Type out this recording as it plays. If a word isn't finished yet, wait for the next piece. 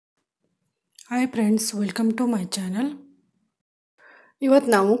Hi friends, welcome to my channel. ಇವತ್ತು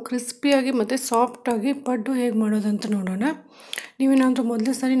ನಾವು ಕ್ರಿಸ್ಪಿಯಾಗಿ ಮತ್ತು ಸಾಫ್ಟಾಗಿ ಪಡ್ಡು ಹೇಗೆ ಮಾಡೋದಂತ ನೋಡೋಣ. ನೀವೇನಾದರೂ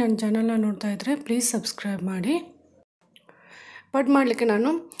ಮೊದಲನೇ ಸಾರಿ ನನ್ನ ಚಾನಲ್ನ ನೋಡ್ತಾ ಇದ್ದರೆ ಪ್ಲೀಸ್ ಸಬ್ಸ್ಕ್ರೈಬ್ ಮಾಡಿ. ಪಡ್ಡು ಮಾಡಲಿಕ್ಕೆ ನಾನು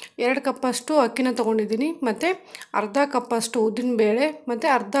 2 ಕಪ್ಪಷ್ಟು ಅಕ್ಕಿನ ತೊಗೊಂಡಿದ್ದೀನಿ ಮತ್ತು ಅರ್ಧ ಕಪ್ಪಷ್ಟು ಉದ್ದಿನಬೇಳೆ ಮತ್ತು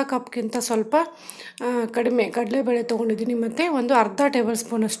ಅರ್ಧ ಕಪ್ಗಿಂತ ಸ್ವಲ್ಪ ಕಡಿಮೆ ಕಡಲೆಬೇಳೆ ತೊಗೊಂಡಿದ್ದೀನಿ ಮತ್ತು ಒಂದು ಅರ್ಧ ಟೇಬಲ್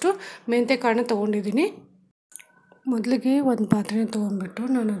ಸ್ಪೂನಷ್ಟು ಮೆಂತ್ಯಕಾಳನ್ನ ತೊಗೊಂಡಿದ್ದೀನಿ. ಮೊದಲಿಗೆ ಒಂದು ಪಾತ್ರೆ ತೊಗೊಂಡ್ಬಿಟ್ಟು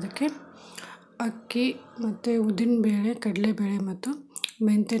ನಾನು ಅದಕ್ಕೆ ಅಕ್ಕಿ ಮತ್ತು ಉದ್ದಿನಬೇಳೆ ಕಡಲೆಬೇಳೆ ಮತ್ತು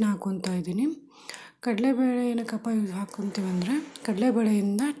ಮೆಂತ್ಯನ ಹಾಕ್ಕೊತಾ ಇದ್ದೀನಿ. ಕಡಲೆಬೇಳೆ ಏನಕ್ಕಪ್ಪ ಹಾಕ್ಕೊತೀವಿ ಅಂದರೆ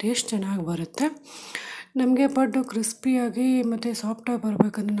ಕಡಲೆಬೇಳೆಯಿಂದ ಟೇಸ್ಟ್ ಚೆನ್ನಾಗಿ ಬರುತ್ತೆ. ನಮಗೆ ಪಡ್ಡು ಕ್ರಿಸ್ಪಿಯಾಗಿ ಮತ್ತು ಸಾಫ್ಟಾಗಿ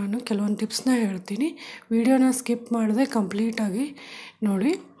ಬರಬೇಕಂದ್ರೆ ನಾನು ಕೆಲವೊಂದು ಟಿಪ್ಸ್ನ ಹೇಳ್ತೀನಿ. ವಿಡಿಯೋನ ಸ್ಕಿಪ್ ಮಾಡದೆ ಕಂಪ್ಲೀಟಾಗಿ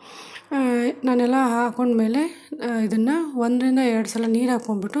ನೋಡಿ. ನಾನೆಲ್ಲ ಹಾಕ್ಕೊಂಡ್ಮೇಲೆ ಇದನ್ನು 1 ರಿಂದ 2 ಸಲ ನೀರು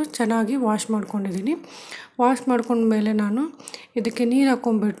ಹಾಕ್ಕೊಂಡ್ಬಿಟ್ಟು ಚೆನ್ನಾಗಿ ವಾಶ್ ಮಾಡ್ಕೊಂಡಿದ್ದೀನಿ. ವಾಶ್ ಮಾಡ್ಕೊಂಡ್ಮೇಲೆ ನಾನು ಇದಕ್ಕೆ ನೀರು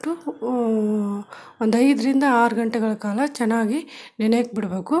ಹಾಕ್ಕೊಂಡ್ಬಿಟ್ಟು ಒಂದು 5 ರಿಂದ 6 ಗಂಟೆಗಳ ಕಾಲ ಚೆನ್ನಾಗಿ ನೆನೆಯಕ್ಕೆ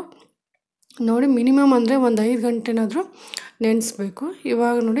ಬಿಡಬೇಕು. ನೋಡಿ ಮಿನಿಮಮ್ ಅಂದರೆ ಒಂದು 5 ಗಂಟೆನಾದರೂ ನೆನೆಸ್ಬೇಕು.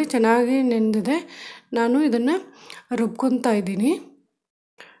 ಇವಾಗ ನೋಡಿ ಚೆನ್ನಾಗಿ ನೆನೆದಿದೆ. ನಾನು ಇದನ್ನು ರುಬ್ಕೊತಾ ಇದ್ದೀನಿ.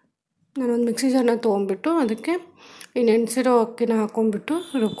 ನಾನೊಂದು ಮಿಕ್ಸಿ ಜಾರ್ನ ತೊಗೊಂಡ್ಬಿಟ್ಟು ಅದಕ್ಕೆ ಈ ನೆನೆಸಿರೋ ಅಕ್ಕಿನ ಹಾಕ್ಕೊಂಡ್ಬಿಟ್ಟು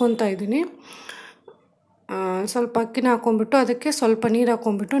ರುಬ್ಕೊತಾ ಇದ್ದೀನಿ. ಸ್ವಲ್ಪ ಅಕ್ಕಿನ ಹಾಕ್ಕೊಂಡ್ಬಿಟ್ಟು ಅದಕ್ಕೆ ಸ್ವಲ್ಪ ನೀರು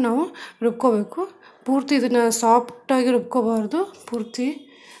ಹಾಕ್ಕೊಂಡ್ಬಿಟ್ಟು ನಾವು ರುಬ್ಕೋಬೇಕು. ಪೂರ್ತಿ ಇದನ್ನು ಸಾಫ್ಟಾಗಿ ರುಬ್ಕೋಬಾರ್ದು, ಪೂರ್ತಿ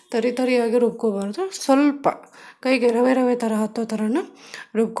ತರಿಯಾಗಿ ರುಬ್ಕೋಬಾರ್ದು. ಸ್ವಲ್ಪ ಕೈಗೆ ರವೆ ಥರ ಹತ್ತೋ ಥರನ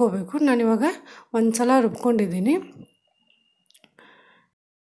ರುಬ್ಕೋಬೇಕು. ನಾನಿವಾಗ ಒಂದು ಸಲ ರುಬ್ಕೊಂಡಿದ್ದೀನಿ.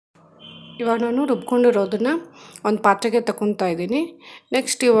 ಇವಾಗ ನಾನು ರುಬ್ಕೊಂಡಿರೋದನ್ನು ಒಂದು ಪಾತ್ರೆಗೆ ತಗೊತಾ ಇದ್ದೀನಿ.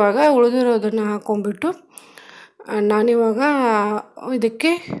 ನೆಕ್ಸ್ಟ್ ಇವಾಗ ಉಳಿದಿರೋದನ್ನು ಹಾಕ್ಕೊಂಡ್ಬಿಟ್ಟು ನಾನಿವಾಗ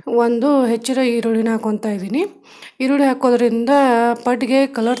ಇದಕ್ಕೆ ಒಂದು ಹೆಚ್ಚಿರೋ ಈರುಳ್ಳಿನ ಹಾಕ್ಕೊತಾ ಇದ್ದೀನಿ. ಈರುಳ್ಳಿ ಹಾಕೋದ್ರಿಂದ ಪಡ್ಡಿಗೆ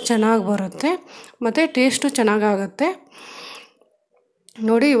ಕಲರ್ ಚೆನ್ನಾಗಿ ಬರುತ್ತೆ ಮತ್ತು ಟೇಸ್ಟು ಚೆನ್ನಾಗಾಗುತ್ತೆ.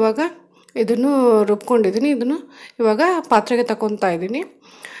 ನೋಡಿ ಇವಾಗ ಇದನ್ನು ರುಬ್ಕೊಂಡಿದ್ದೀನಿ. ಇದನ್ನು ಇವಾಗ ಪಾತ್ರೆಗೆ ತಗೊತಾ ಇದ್ದೀನಿ.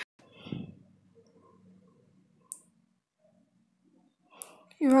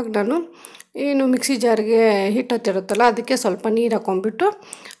 ಇವಾಗ ನಾನು ಏನು ಮಿಕ್ಸಿ ಜಾರಿಗೆ ಹಿಟ್ಟು ಹತ್ತಿರುತ್ತಲ್ಲ ಅದಕ್ಕೆ ಸ್ವಲ್ಪ ನೀರು ಹಾಕ್ಕೊಂಡ್ಬಿಟ್ಟು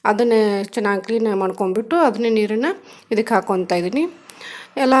ಅದನ್ನೇ ಚೆನ್ನಾಗಿ ಕ್ಲೀನಾಗಿ ಮಾಡ್ಕೊಂಡ್ಬಿಟ್ಟು ಅದನ್ನೇ ನೀರನ್ನು ಇದಕ್ಕೆ ಹಾಕ್ಕೊತಾ ಇದ್ದೀನಿ.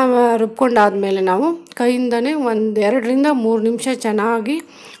 ಎಲ್ಲ ರುಬ್ಕೊಂಡಾದಮೇಲೆ ನಾವು ಕೈಯಿಂದನೇ ಒಂದು 2 ರಿಂದ 3 ನಿಮಿಷ ಚೆನ್ನಾಗಿ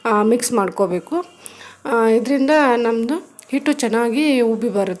ಮಿಕ್ಸ್ ಮಾಡ್ಕೋಬೇಕು. ಇದರಿಂದ ನಮ್ಮದು ಹಿಟ್ಟು ಚೆನ್ನಾಗಿ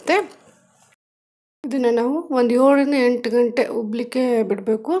ಉಬ್ಬಿ ಬರುತ್ತೆ. ಇದನ್ನು ನಾವು ಒಂದು 7 ರಿಂದ 8 ಗಂಟೆ ಉಬ್ಬಲಿಕ್ಕೆ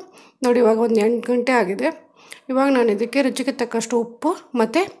ಬಿಡಬೇಕು. ನೋಡಿ ಇವಾಗ ಒಂದು 8 ಗಂಟೆ ಆಗಿದೆ. ಇವಾಗ ನಾನು ಇದಕ್ಕೆ ರುಚಿಗೆ ತಕ್ಕಷ್ಟು ಉಪ್ಪು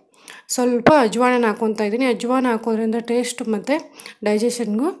ಮತ್ತು ಸ್ವಲ್ಪ ಅಜ್ವಾನ ಹಾಕ್ಕೊತಾ ಇದ್ದೀನಿ. ಅಜ್ವಾನ ಹಾಕೋದ್ರಿಂದ ಟೇಸ್ಟ್ ಮತ್ತು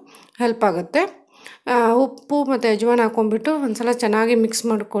ಡೈಜೆಷನ್ಗೂ ಹೆಲ್ಪ್ ಆಗುತ್ತೆ. ಉಪ್ಪು ಮತ್ತು ಅಜ್ವಾನ ಹಾಕ್ಕೊಂಡ್ಬಿಟ್ಟು ಒಂದು ಸಲ ಚೆನ್ನಾಗಿ ಮಿಕ್ಸ್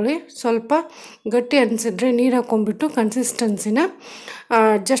ಮಾಡ್ಕೊಳ್ಳಿ. ಸ್ವಲ್ಪ ಗಟ್ಟಿ ಅನಿಸಿದ್ರೆ ನೀರು ಹಾಕ್ಕೊಂಡ್ಬಿಟ್ಟು ಕನ್ಸಿಸ್ಟೆನ್ಸಿನ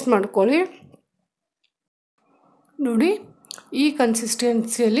ಅಡ್ಜಸ್ಟ್ ಮಾಡ್ಕೊಳ್ಳಿ. ನೋಡಿ ಈ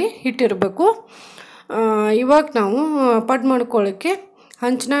ಕನ್ಸಿಸ್ಟೆನ್ಸಿಯಲ್ಲಿ ಹಿಟ್ಟಿರಬೇಕು. ಇವಾಗ ನಾವು ಪಡ್ಡು ಮಾಡ್ಕೊಳ್ಳೋಕ್ಕೆ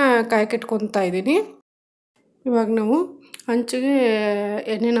ಹಂಚನ್ನ ಕಾಯಕ್ಕಿಟ್ಕೊತಾ ಇದ್ದೀನಿ. ಇವಾಗ ನಾವು ಹಂಚಿಗೆ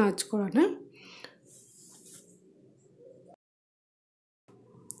ಎಣ್ಣೆನ ಹಚ್ಕೊಳ್ಳೋಣ.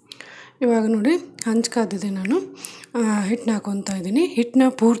 ಇವಾಗ ನೋಡಿ ಹಂಚು ಕಾದಿದೆ. ನಾನು ಹಿಟ್ಟನ್ನ ಹಾಕ್ಕೊತಾ ಇದ್ದೀನಿ. ಹಿಟ್ಟನ್ನ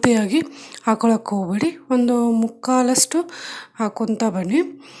ಪೂರ್ತಿಯಾಗಿ ಹಾಕ್ಕೊಳಕ್ಕೆ ಹೋಗಬೇಡಿ, ಒಂದು ಮುಕ್ಕಾಲಷ್ಟು ಹಾಕ್ಕೊತಾ ಬನ್ನಿ.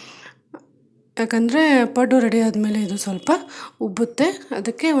 ಯಾಕಂದರೆ ಪಡ್ಡು ರೆಡಿ ಆದಮೇಲೆ ಇದು ಸ್ವಲ್ಪ ಉಬ್ಬುತ್ತೆ.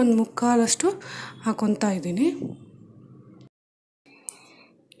 ಅದಕ್ಕೆ ಒಂದು ಮುಕ್ಕಾಲಷ್ಟು ಹಾಕ್ಕೊತಾ ಇದ್ದೀನಿ.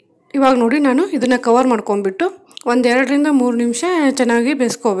 ಇವಾಗ ನೋಡಿ ನಾನು ಇದನ್ನು ಕವರ್ ಮಾಡ್ಕೊಂಡ್ಬಿಟ್ಟು ಒಂದು 2 ರಿಂದ 3 ನಿಮಿಷ ಚೆನ್ನಾಗಿ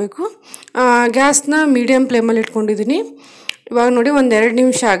ಬೇಯಿಸ್ಕೋಬೇಕು. ಗ್ಯಾಸ್ನ ಮೀಡಿಯಮ್ ಫ್ಲೇಮಲ್ಲಿ ಇಟ್ಕೊಂಡಿದ್ದೀನಿ. ಇವಾಗ ನೋಡಿ ಒಂದು 2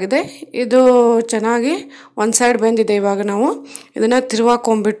 ನಿಮಿಷ ಆಗಿದೆ. ಇದು ಚೆನ್ನಾಗಿ ಒಂದು ಸೈಡ್ ಬೆಂದಿದೆ. ಇವಾಗ ನಾವು ಇದನ್ನು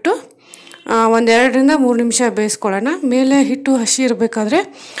ತಿರುವಾಕೊಂಡ್ಬಿಟ್ಟು ಒಂದು 2 ರಿಂದ 3 ನಿಮಿಷ ಬೇಯಿಸ್ಕೊಳ್ಳೋಣ. ಮೇಲೆ ಹಿಟ್ಟು ಹಸಿ ಇರಬೇಕಾದ್ರೆ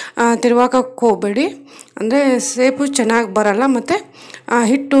ತಿರುವಾಕಕ್ಕೆ ಹೋಗಬೇಡಿ, ಅಂದರೆ ಸೇಪು ಚೆನ್ನಾಗಿ ಬರಲ್ಲ ಮತ್ತು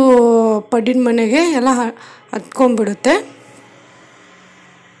ಹಿಟ್ಟು ಪಡ್ಡಿನ ಮನೆಗೆ ಎಲ್ಲ ಹತ್ಕೊಂಡ್ಬಿಡುತ್ತೆ.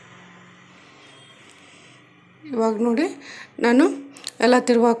 ಇವಾಗ ನೋಡಿ ನಾನು ಎಲ್ಲ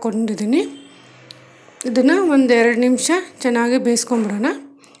ತಿರುವಾಕೊಂಡಿದ್ದೀನಿ. ಇದನ್ನು ಒಂದು 2 ನಿಮಿಷ ಚೆನ್ನಾಗಿ ಬೇಯಿಸ್ಕೊಂಬಿಡೋಣ.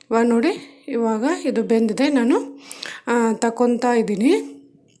 ಇವಾಗ ನೋಡಿ ಇವಾಗ ಇದು ಬೆಂದಿದೆ. ನಾನು ತಗೊತಾ ಇದ್ದೀನಿ.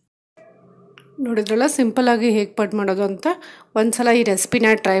 ನೋಡಿದ್ರಲ್ಲ ಸಿಂಪಲ್ಲಾಗಿ ಹೇಗೆ ಪಡ್ಡು ಮಾಡೋದು ಅಂತ. ಒಂದು ಸಲ ಈ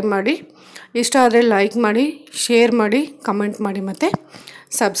ರೆಸಿಪಿನ ಟ್ರೈ ಮಾಡಿ. ಇಷ್ಟ ಆದರೆ ಲೈಕ್ ಮಾಡಿ, ಶೇರ್ ಮಾಡಿ, ಕಮೆಂಟ್ ಮಾಡಿ ಮತ್ತು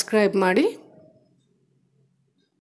ಸಬ್ಸ್ಕ್ರೈಬ್ ಮಾಡಿ.